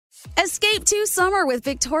Escape to summer with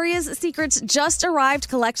Victoria's Secret's just arrived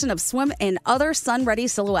collection of swim and other sun-ready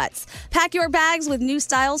silhouettes. Pack your bags with new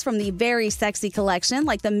styles from the Very Sexy collection,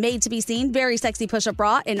 like the made-to-be-seen Very Sexy push-up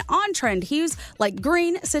bra in on-trend hues like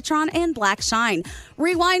green, citron, and black shine.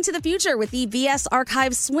 Rewind to the future with the VS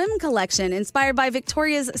Archive swim collection, inspired by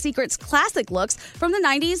Victoria's Secret's classic looks from the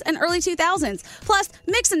 90s and early 2000s. Plus,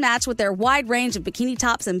 mix and match with their wide range of bikini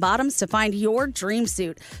tops and bottoms to find your dream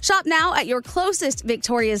suit. Shop now at your closest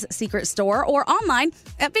Victoria's Secret store or online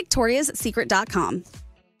at victoriassecret.com.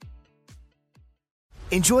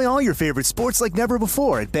 Enjoy all your favorite sports like never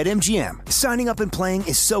before at BetMGM. Signing up and playing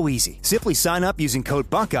is so easy. Simply sign up using code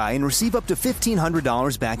Buckeye and receive up to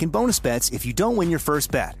 $1,500 back in bonus bets if you don't win your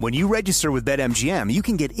first bet. When you register with BetMGM, you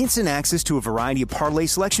can get instant access to a variety of parlay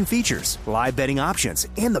selection features, live betting options,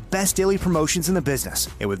 and the best daily promotions in the business.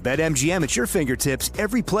 And with BetMGM at your fingertips,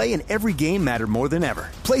 every play and every game matter more than ever.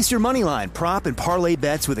 Place your moneyline, prop, and parlay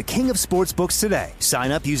bets with the king of sportsbooks today.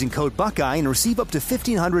 Sign up using code Buckeye and receive up to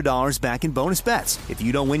 $1,500 back in bonus bets if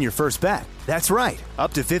you don't win your first bet. That's right,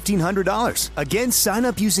 up to $1,500. Again, sign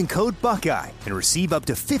up using code Buckeye and receive up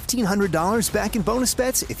to $1,500 back in bonus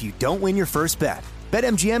bets if you don't win your first bet.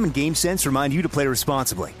 BetMGM and GameSense remind you to play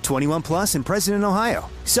responsibly. 21 plus and present in Ohio.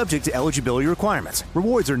 Subject to eligibility requirements.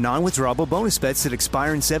 Rewards are non-withdrawable bonus bets that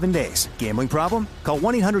expire in 7 days. Gambling problem? Call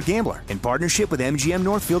 1-800-GAMBLER in partnership with MGM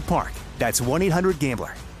Northfield Park. That's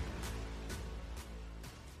 1-800-GAMBLER.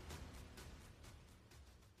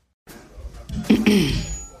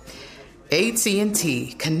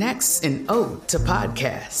 AT&T connects an ode to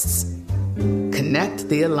podcasts. Connect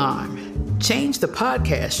the alarm. Change the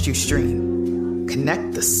podcast you stream.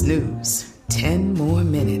 Connect the snooze. 10 more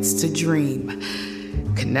minutes to dream.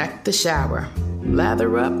 Connect the shower.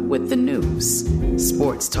 Lather up with the news.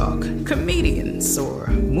 Sports talk, comedians, or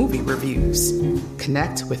movie reviews.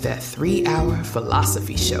 Connect with that 3-hour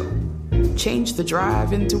philosophy show. Change the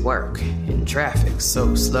drive into work in traffic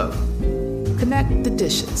so slow. Connect the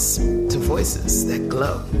dishes to voices that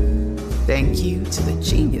glow. Thank you to the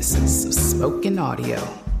geniuses of spoken audio.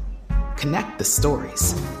 Connect the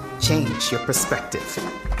stories. Change your perspective.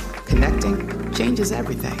 Connecting changes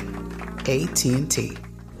everything. AT&T.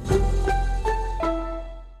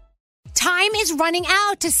 Time is running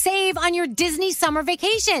out to save on your Disney summer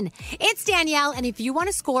vacation. It's Danielle, and if you want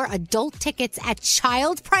to score adult tickets at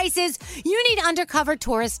child prices, you need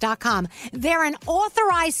UndercoverTourist.com. They're an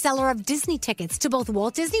authorized seller of Disney tickets to both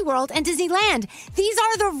Walt Disney World and Disneyland. These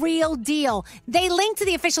are the real deal. They link to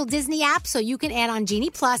the official Disney app so you can add on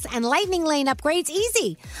Genie Plus and Lightning Lane upgrades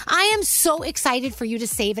easy. I am so excited for you to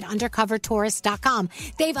save at UndercoverTourist.com.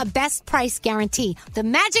 They've a best price guarantee. The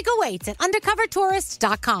magic awaits at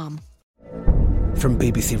UndercoverTourist.com. From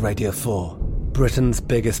BBC Radio 4, Britain's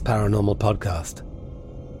biggest paranormal podcast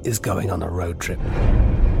is going on a road trip.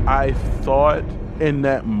 I thought in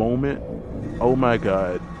that moment, oh my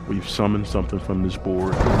God, we've summoned something from this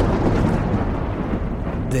board.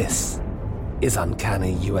 This is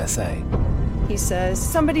Uncanny USA. He says,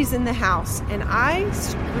 somebody's in the house, and I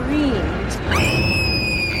screamed.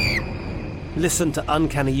 Listen to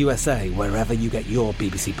Uncanny USA wherever you get your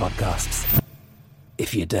BBC podcasts,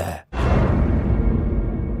 if you dare.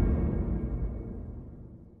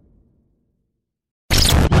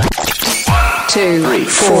 2, 3,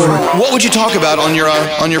 4. What would you talk about on your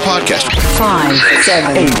podcast? 5,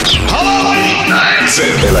 7, 8. Hello, 9,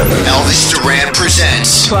 10, 11. Elvis Duran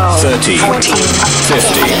presents 12, 13, 14,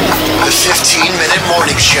 15. The 15-minute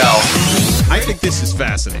morning show. I think this is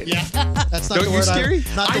fascinating. Yeah, that's not Don't the you word. scary?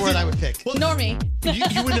 Not the word I would pick. Well, Normie.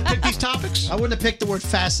 You wouldn't have picked these topics? I wouldn't have picked the word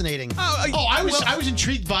fascinating. I was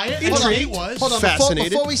intrigued by it. Intrigued? Hold on.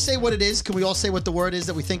 Fascinated. Before we say what it is, can we all say what the word is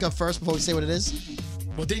that we think of first before we say what it is?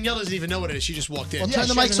 Well, Danielle doesn't even know what it is. She just walked in. Well, turn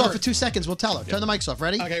the mics off for 2 seconds. We'll tell her. Turn the mics off.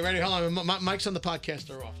 Ready? Okay, ready? Hold on. My mics on the podcast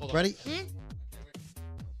are off. Hold on. Ready?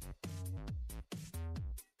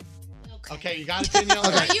 Okay, you got it, Danielle?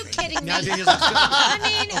 Are you kidding me? Now Danielle's I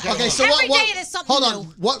mean, Okay, so every what, day there's something hold on.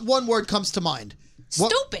 new. What one word comes to mind?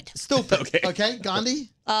 Stupid. Stupid. Okay, Gandhi?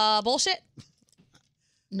 Bullshit.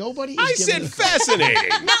 Nobody is I giving said fascinating.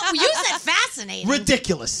 No, you said fascinating.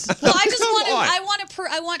 Ridiculous. Well, I just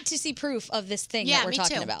I want to see proof of this thing that we're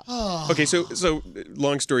talking about. Okay, so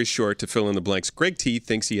long story short, to fill in the blanks, Greg T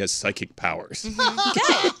thinks he has psychic powers.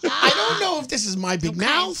 I don't know if this is my big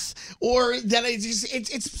mouth or that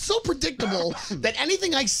it's so predictable that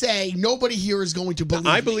anything I say, nobody here is going to believe.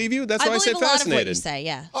 I believe you. That's why I said believe a lot of what fascinated. you say,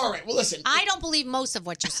 yeah. All right, well, listen. I don't believe most of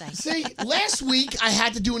what you say. See, last week I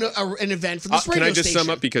had to do an event for this Can radio I just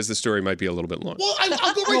station. because the story might be a little bit long. Well, I'll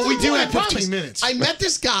go right Well, to we the do point, have I 15 promise. minutes. I met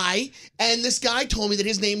this guy, and this guy told me that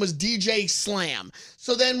his name was DJ Slam.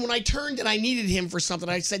 So then when I turned and I needed him for something,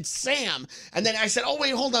 I said Sam. And then I said, oh,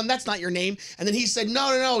 wait, hold on, that's not your name. And then he said,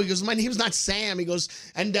 no. He goes, my name's not Sam. He goes,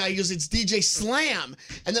 it's DJ Slam.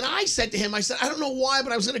 And then I said to him, I said, I don't know why,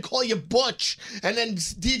 but I was going to call you Butch. And then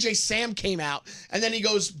DJ Sam came out. And then he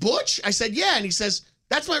goes, Butch? I said, yeah. And he says,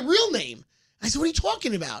 that's my real name. I said, what are you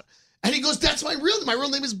talking about? And he goes, that's my real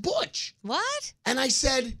name is Butch. What? And I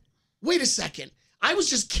said, wait a second. I was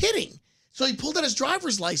just kidding. So he pulled out his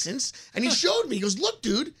driver's license and he showed me. He goes, look,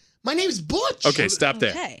 dude, my name is Butch. Okay, stop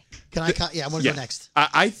there. Okay. Can I? Yeah, I want to go next.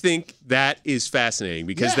 I think that is fascinating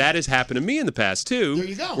because that has happened to me in the past too. There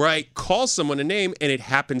you go. Where I call someone a name and it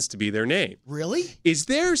happens to be their name. Really? Is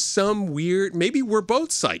there some weird? Maybe we're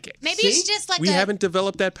both psychic. Maybe it's just like we haven't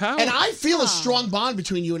developed that power. And I feel a strong bond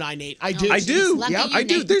between you and I, Nate. I do. I do. Lucky Yep. you, I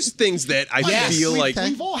do. Nate. There's things that I feel like.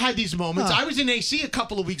 We've all had these moments. I was in AC a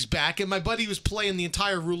couple of weeks back, and my buddy was playing the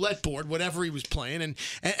entire roulette board, whatever he was playing, and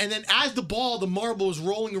then as the marble was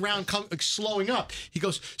rolling around, slowing up, he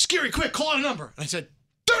goes, "Scary, quick, call out a number." And I said,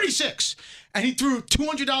 36. And he threw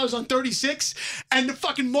 $200 on 36, and the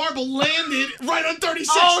fucking marble landed right on 36.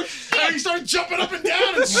 Oh, and he started jumping up and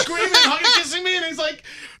down and screaming and hugging, kissing me, and he's like,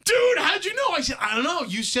 dude, how'd you know? I said, I don't know.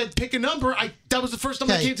 You said pick a number. That was the first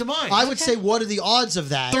number that came to mind. I would say, what are the odds of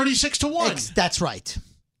that? 36 to 1. That's right.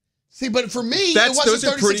 See, but for me, That's- it wasn't those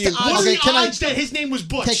are 36 pretty to What odds. are Okay, the odds that his name was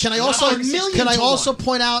Butch? Okay, can I Not also 36 can I to also 1.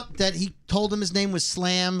 point out that he told him his name was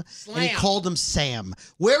Slam, and he called him Sam?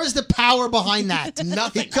 Where is the power behind that?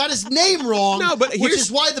 Nothing. He got his name wrong. No, but which here's-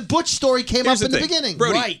 is why the Butch story came up Here's in the thing. beginning.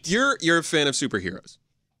 Brody, Right. You're a fan of superheroes.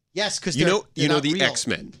 Yes, because You know the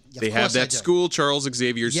X-Men. Of They have course I that do. school, Charles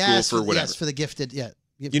Xavier Yes, School for whatever. Yes, for the gifted. Yeah.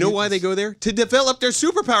 You know why they go there? To develop their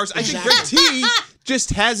superpowers. I think Greg T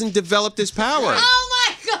just hasn't developed his power. Oh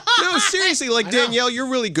my God. No, seriously, like Danielle, you're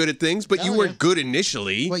really good at things, but you weren't good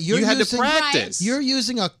initially. Well, you had to practice. You're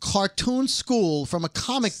using a cartoon school from a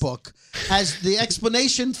comic book as the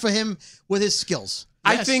explanation for him with his skills.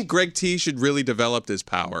 I think Greg T should really develop this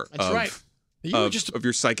power of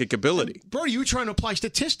your psychic ability. Brody, you were trying to apply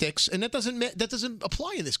statistics, and that doesn't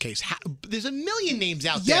apply in this case. There's a million names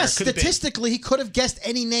out there. Yes, statistically, he could have guessed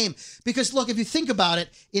any name. Because, look, if you think about it,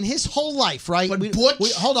 in his whole life, right?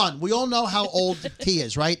 Hold on. We all know how old he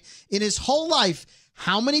is, right? In his whole life,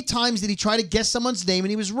 how many times did he try to guess someone's name and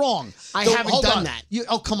he was wrong? I haven't done that.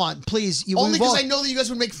 Come on, please. Only because I know that you guys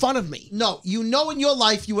would make fun of me. No, in your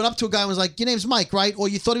life, you went up to a guy and was like, your name's Mike, right? Or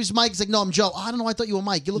you thought he was Mike. He's like, no, I'm Joe. I don't know. I thought you were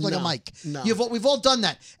Mike. You look like a Mike. No. We've all done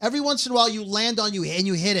that. Every once in a while, you land on you and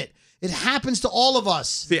you hit it. It happens to all of us.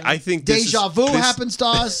 See, I think Deja vu happens to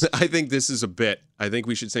us. I think this is a bit. I think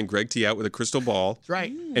we should send Greg T out with a crystal ball. That's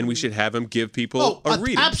right. And we should have him give people a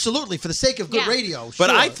reading. Absolutely, for the sake of good radio. But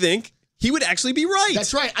sure. I think he would actually be right.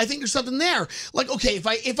 That's right. I think there's something there. Like, okay,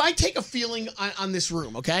 if I take a feeling on this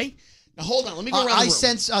room, okay? Now, hold on. Let me go around the room. I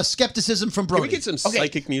sense skepticism from Brody. Can we get some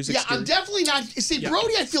psychic music? Yeah, I'm definitely not. See,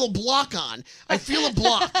 Brody, I feel a block on. I feel a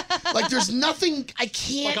block. Like, there's nothing. I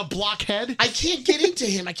can't. Like a blockhead? I can't get into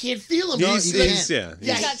him. I can't feel him. He's Yeah,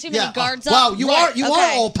 He's got too many guards up. Wow, you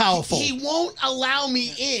are all powerful. He won't allow me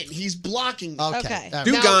in. He's blocking me. Okay.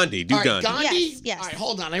 Do Gandhi. Do all right, Gandhi. Gandhi? Yes. All right,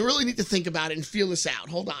 hold on. I really need to think about it and feel this out.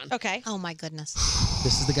 Hold on. Okay. Oh my goodness.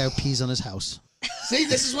 This is the guy who pees on his house. See,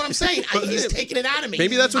 this is what I'm saying. He's taking it out of me.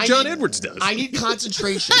 Maybe that's what John Edwards does. I need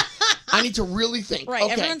concentration. I need to really think. Right.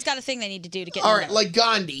 Okay. Everyone's got a thing they need to do to get. All right, like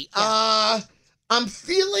Gandhi. I'm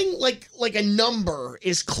feeling like a number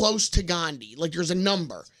is close to Gandhi. Like there's a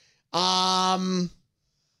number. And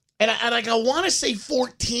I want to say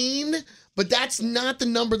 14, but that's not the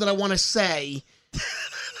number that I want to say.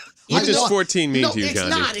 What does 14 mean to you, Gandhi?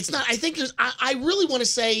 No, it's not. I think I really want to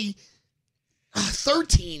say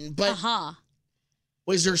 13, but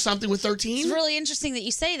was there something with 13? It's really interesting that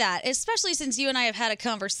you say that, especially since you and I have had a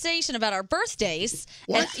conversation about our birthdays.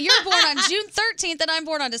 What? And you're born on June 13th, and I'm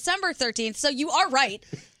born on December 13th, so you are right.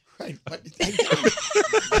 Right, but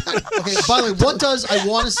Okay, by the way, what does I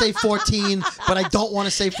want to say 14, but I don't want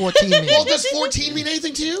to say 14 mean? well, does 14 mean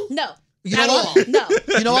anything to you? No. You know At what? all. No.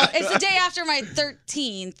 You know what? It's the day after my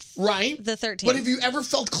 13th. Right. The 13th. But have you ever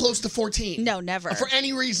felt close to 14? No, never. For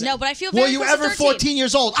any reason? No, but I feel very Were you close to ever 13. 14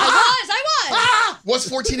 years old? I was. Ah! Was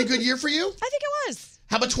 14 a good year for you? I think it was.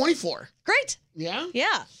 How about 24? Great. Yeah?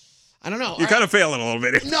 Yeah. I don't know. You're kind of failing a little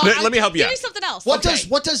bit. No, Let me help you Give out. me something else. What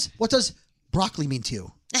does broccoli mean to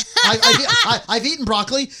you? I've eaten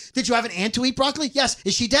broccoli. Did you have an aunt to eat broccoli? Yes.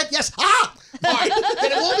 Is she dead? Yes. Ah! All right,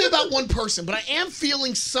 then it won't be about one person, but I am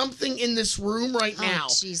feeling something in this room right now.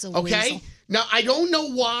 Jeez, okay? Now, I don't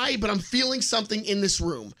know why, but I'm feeling something in this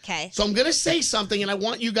room. Okay. So I'm going to say something, and I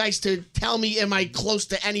want you guys to tell me, am I close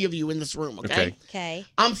to any of you in this room, okay? Okay.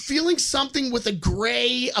 I'm feeling something with a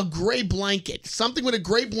gray blanket. Something with a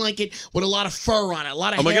gray blanket with a lot of fur on it, a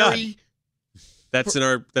lot of Oh my hairy. God.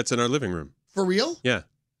 That's in our living room. For real? Yeah.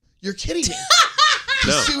 You're kidding me.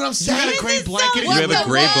 No. You see what I'm saying? You got a gray blanket. You have a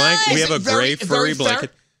gray blanket. We have a gray furry very fair?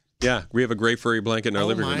 blanket. Yeah, we have a gray furry blanket in our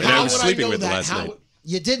living room. And How I was would sleeping know with it that? last night.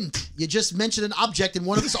 You didn't. You just mentioned an object and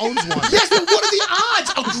one of us owns one. Yes, but what are the odds?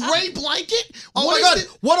 A gray blanket? Oh What my is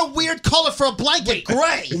God! What a weird color for a blanket.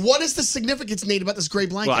 Gray. What is the significance, Nate, about this gray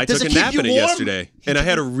blanket? Well, I took a nap in it yesterday, and I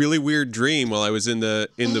had a really weird dream while I was in the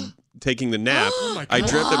taking the nap. I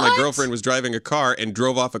dreamt that my girlfriend was driving a car and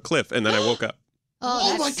drove off a cliff, and then I woke up.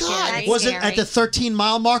 Oh my God! Was it at the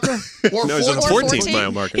 13-mile marker? No, it was on the 14th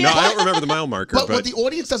mile marker. No, I don't remember the mile marker. But what the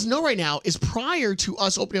audience doesn't know right now is prior to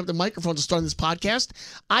us opening up the microphones and starting this podcast,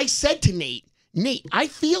 I said to Nate, I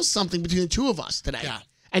feel something between the two of us today. Yeah.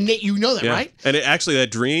 And Nate, you know that, right? And actually,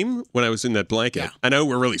 that dream, when I was in that blanket, I know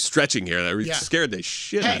we're really stretching here. That scared the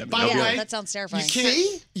shit out of me. By the way, that sounds terrifying.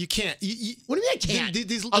 You can't. What do you mean I can't?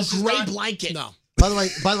 A gray blanket. No. By the way,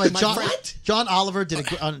 John Oliver did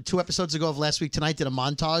on 2 episodes ago of last week tonight did a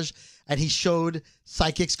montage, and he showed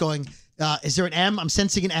psychics going, "Is there an M? I'm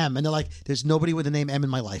sensing an M," and they're like, "There's nobody with the name M in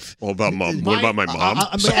my life." What about mom? What about my mom? M.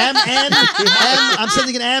 I'm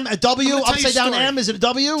sensing an M, a W, upside down M. Is it a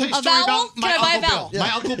W? A vowel? Can I buy a vowel?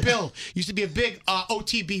 My Uncle Bill used to be a big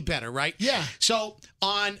OTB bettor, right? Yeah. So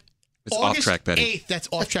on It's August off-track betting. 8th, that's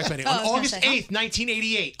off-track betting. On August 8th,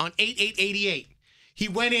 1988, on 8/8/88, he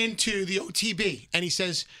went into the OTB and he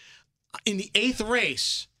says, in the 8th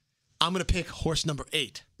race, I'm going to pick horse number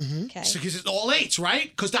 8. Okay. So, because it's all 8s, right?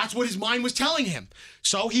 Because that's what his mind was telling him.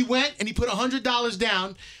 So he went and he put $100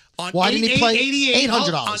 down on Why didn't he play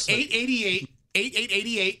 $800? On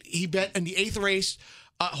 8/88, he bet in the 8th race,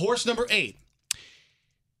 horse number 8.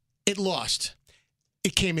 It lost.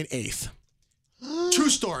 It came in 8th. True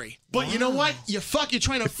story. But you know what? You're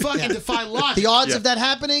trying to fucking defy logic. The odds of that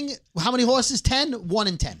happening, how many horses? 10? 1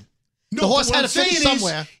 in 10. No, the horse but what had I'm to finish saying is,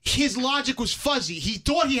 somewhere. his logic was fuzzy. He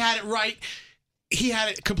thought he had it right. He had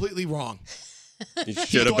it completely wrong. You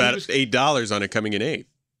should have bet $8 on it coming in 8th.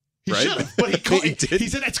 He right? should have, but he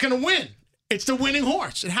said it's going to win. It's the winning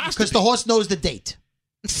horse. It has to because the horse knows the date.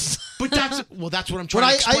 But that's what I'm trying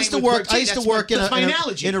to explain. I used to work in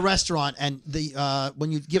a restaurant, and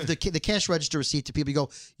when you give the cash register receipt to people, you go,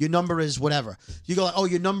 your number is whatever. You go, oh,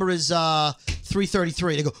 your number is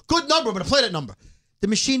 333. They go, good number. I'm going to play that number. The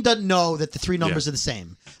machine doesn't know that the 3 numbers are the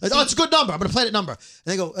same. Like, oh, it's a good number. I'm going to play that number. And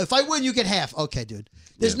they go, if I win, you get half. Okay, dude.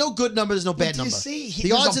 There's no good number. There's no bad number.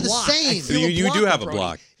 The odds are the same. You do have a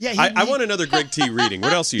block. Yeah, I want another Greg T reading.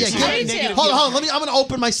 What else are you seeing? Hold on. I'm going to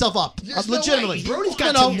open myself up. Legitimately. Brody's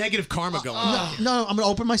got some negative karma going on. No, I'm going to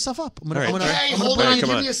open myself up. Hold on. Give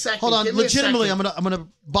me a second. Hold on. Legitimately, I'm going to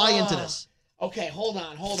buy into this. Okay, hold on.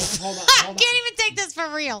 I can't even take this for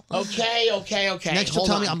real. Okay. Next, you'll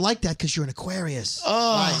tell me I'm like that because you're an Aquarius.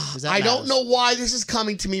 I don't know why this is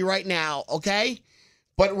coming to me right now, okay?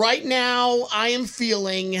 But right now, I am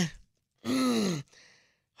feeling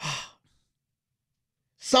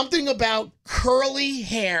something about curly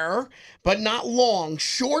hair, but not long.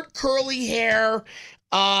 Short curly hair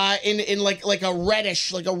in like a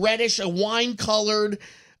reddish, a wine-colored...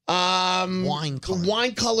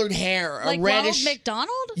 wine-colored hair, like a reddish. Ronald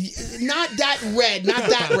McDonald? Not that red. No,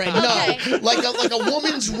 like a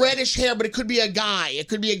woman's reddish hair, but it could be a guy.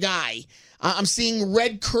 I'm seeing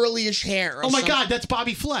red curlyish hair. Oh my God, that's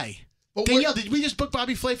Bobby Flay. Danielle, did we just book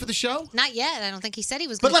Bobby Flay for the show? Not yet. I don't think he said he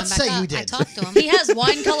was But going to let's come say back you up. did. I talked to him. He has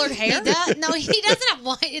wine-colored hair? No, he doesn't have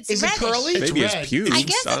wine. It's Is reddish. it curly? Maybe his pubes. I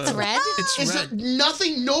guess it's red. Is there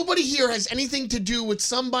nothing? Nobody here has anything to do with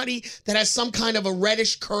somebody that has some kind of a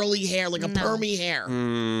reddish curly hair, like a permy hair.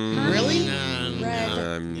 Really?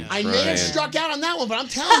 I may have struck out on that one, but I'm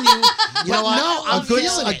telling you, you know what? No, I'm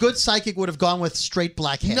feeling a good psychic would have gone with straight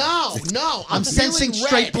black hair. No, I'm sensing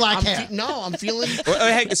straight black hair. I'm feeling.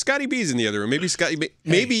 Hey, Scotty B's in the other room.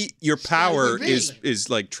 Maybe your power is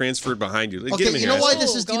like transferred behind you. Okay, you know why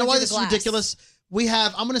this is? You know why this is ridiculous? We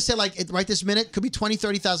have, I'm going to say right this minute, could be 20,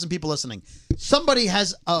 30,000 people listening. Somebody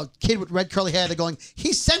has a kid with red curly hair. They're going,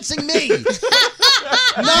 he's sensing me.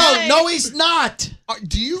 No, he's not.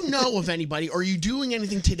 Do you know of anybody, or are you doing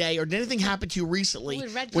anything today, or did anything happen to you recently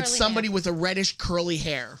with somebody with a reddish curly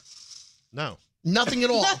hair? No. Nothing at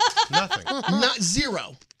all? Nothing. Not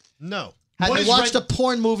zero? No. Have you watched a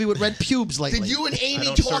porn movie with red pubes lately? Did you and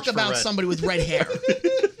Amy talk about somebody with red hair?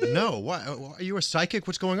 No. Why? Are you a psychic?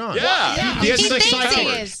 What's going on? Yeah. He thinks he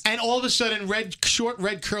is. And all of a sudden, short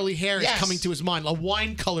red curly hair is coming to his mind. A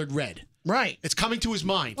wine-colored red. Right. It's coming to his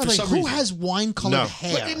mind Well, for like, some who reason. has wine-colored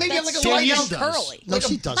hair? But maybe like a Danielle light does. curly. No,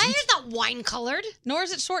 she doesn't. My hair's not wine colored. Nor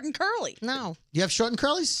is it short and curly. No. You have short and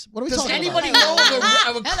curlies? What are we Does talking anybody about?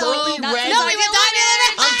 know of a curly red? No, we were talking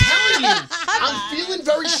I'm telling you, I'm feeling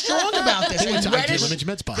very strong about this. It's With Ideal reddish, Image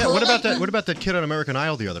Med Spa. Yeah, what about that? What about that kid on American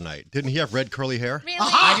Idol the other night? Didn't he have red curly hair? Really?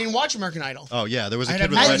 I didn't watch American Idol. Oh yeah, there was a I kid had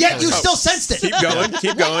with no red And yet curly you hair. still sensed it. Keep going.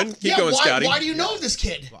 Keep going. Keep going, why, Scotty. Why do you know of this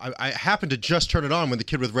kid? I happened to just turn it on when the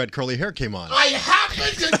kid with red curly hair came on. I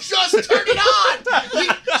happened to just turn it on.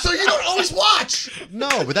 So you don't always watch. No,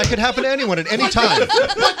 but that could happen to anyone at any time.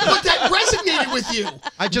 But that resonated with you.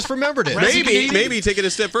 I just remembered it. Maybe take it a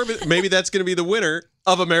step further. Maybe that's going to be the winner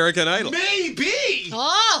of American Idol. Maybe.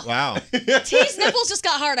 Oh. Wow. T's nipples just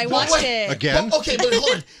got hard. I watched it. Again? But, okay, but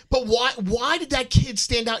hold on. But why did that kid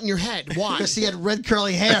stand out in your head? Why? Because he had red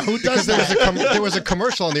curly hair. Who Because does there that? was a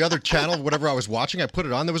commercial on the other channel, whatever I was watching. I put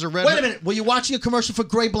it on. There was a red. Wait a minute. Were you watching a commercial for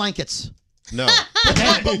gray blankets? No.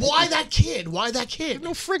 But why that kid? Why that kid?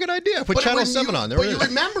 No friggin' idea. I put Channel 7 on. There But it you is.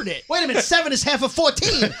 remembered it. Wait a minute. 7 is half of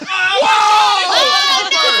 14.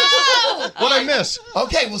 What'd I miss?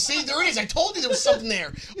 Okay, well, see, there it is. I told you there was something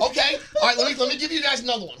there. Okay, all right. Let me give you guys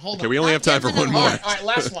another one. Hold on. Okay, we only have time for one more. All right,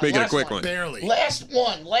 last one. Make it a last quick one. Barely. Last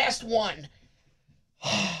one.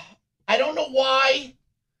 I don't know why.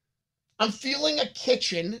 I'm feeling a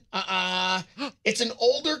kitchen. It's an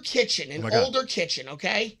older kitchen. Older kitchen.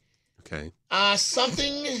 Okay. Okay.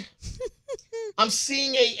 Something. I'm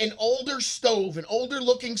seeing an older stove, an older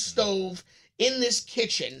looking stove in this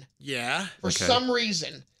kitchen. Yeah. For some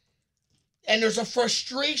reason. And there's a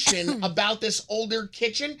frustration about this older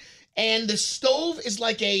kitchen. And the stove is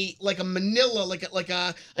like a manila, like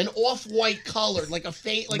an off-white color, like a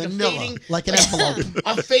Manila, fading, like an envelope.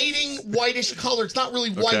 a fading whitish color. It's not really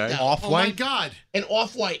white though. Off-white? Oh my God. An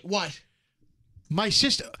off-white. What? My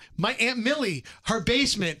sister, my Aunt Millie, her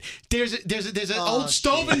basement. There's an old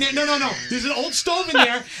stove in there. No. There's an old stove in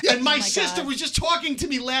there, and my sister was just talking to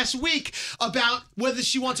me last week about whether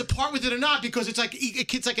she wants to part with it or not because it's like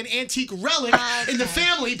an antique relic in the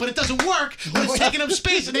family, but it doesn't work. But it's taking up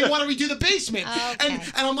space, and they want to redo the basement. And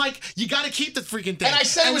I'm like, you got to keep the freaking thing. And I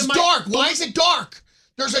said it was dark. Why is it dark?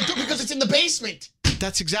 Because it's in the basement.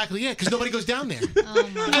 That's exactly it. Because nobody goes down there. Oh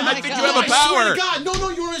my And I think you have a I swear power. to God, no,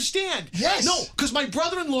 you don't understand. Yes. No, because my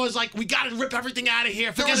brother-in-law is like, we got to rip everything out of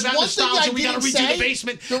here. Forget was about one thing nostalgia. I We got to didn't redo say. the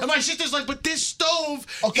basement. And my sister's like, but this stove is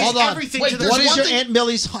Hold on. everything Wait, to the What is one your thing- Aunt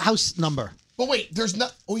Millie's house number? But wait, there's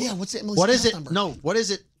not. Oh yeah, what's Emily's What is house it? number? No, what is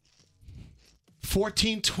it?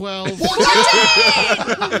 1412.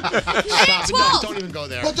 1412. Stop. Don't even go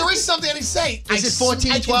there. But there is something I didn't say. Is it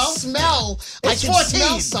 1412? I can smell. I It's can 14.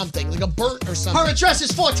 smell something like a burnt or something. Her address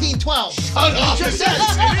is 1412. Shut up. Just said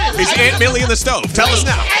it. Is Aunt Millie in the stove? Tell us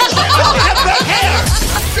now.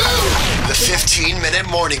 The 15-minute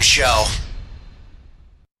morning show.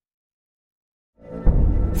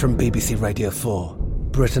 From BBC Radio 4,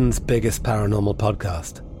 Britain's biggest paranormal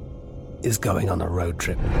podcast is going on a road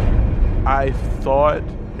trip. I thought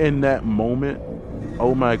in that moment,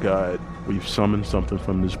 oh my God, we've summoned something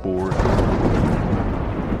from this board.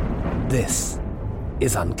 This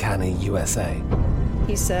is Uncanny USA.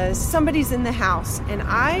 He says, somebody's in the house, and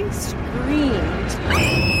I screamed.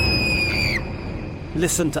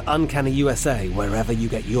 Listen to Uncanny USA wherever you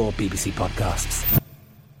get your BBC podcasts,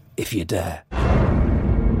 if you dare.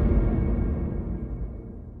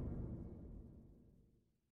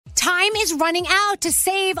 Time is running out to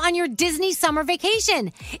save on your Disney summer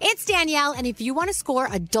vacation. It's Danielle, and if you want to score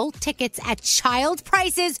adult tickets at child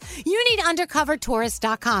prices, you need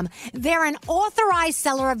UndercoverTourist.com. They're an authorized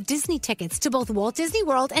seller of Disney tickets to both Walt Disney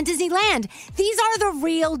World and Disneyland. These are the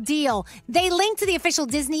real deal. They link to the official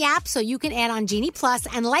Disney app so you can add on Genie Plus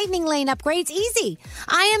and Lightning Lane upgrades easy.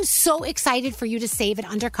 I am so excited for you to save at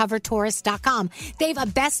UndercoverTourist.com. They've a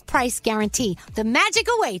best price guarantee. The magic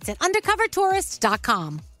awaits at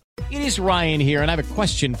UndercoverTourist.com. It is Ryan here, and I have a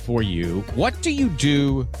question for you. What do you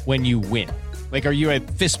do when you win? Like, are you a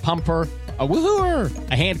fist pumper, a woohooer,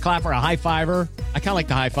 a hand clapper, a high fiver? I kind of like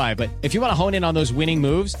the high five, but if you want to hone in on those winning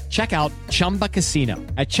moves, check out Chumba Casino.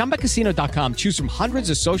 At ChumbaCasino.com, choose from hundreds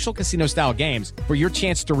of social casino-style games for your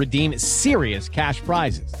chance to redeem serious cash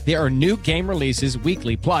prizes. There are new game releases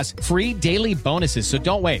weekly, plus free daily bonuses, so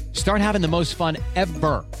don't wait. Start having the most fun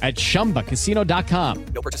ever at ChumbaCasino.com.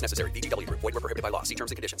 No purchase necessary. VGW Group. Void where prohibited by law. See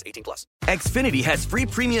terms and conditions. 18+. Xfinity has free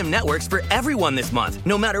premium networks for everyone this month,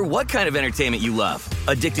 no matter what kind of entertainment you love.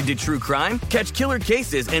 Addicted to true crime? Catch killer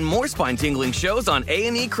cases and more spine-tingling shows on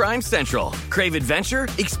A&E Crime Central. Crave adventure?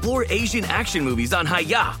 Explore Asian action movies on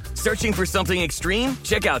Hi-YAH. Searching for something extreme?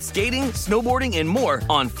 Check out skating, snowboarding, and more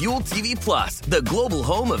on Fuel TV Plus, the global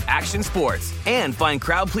home of action sports. And find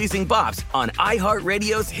crowd-pleasing bops on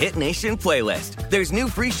iHeartRadio's Hit Nation playlist. There's new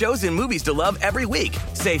free shows and movies to love every week.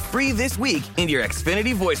 Say free this week in your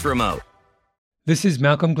Xfinity voice remote. This is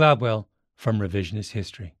Malcolm Gladwell from Revisionist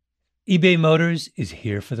History. eBay Motors is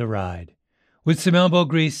here for the ride. With some elbow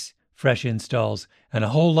grease, fresh installs, and a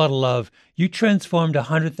whole lot of love, you transformed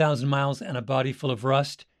 100,000 miles and a body full of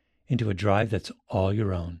rust into a drive that's all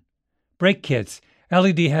your own. Brake kits,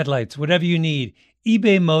 LED headlights, whatever you need,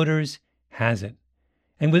 eBay Motors has it.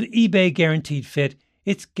 And with eBay Guaranteed Fit,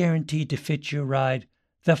 it's guaranteed to fit your ride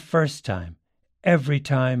the first time, every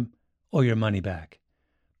time, or your money back.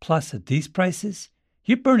 Plus, at these prices,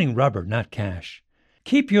 you're burning rubber, not cash.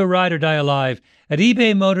 Keep your ride or die alive at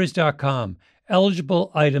ebaymotors.com. Eligible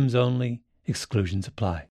items only. Exclusions apply.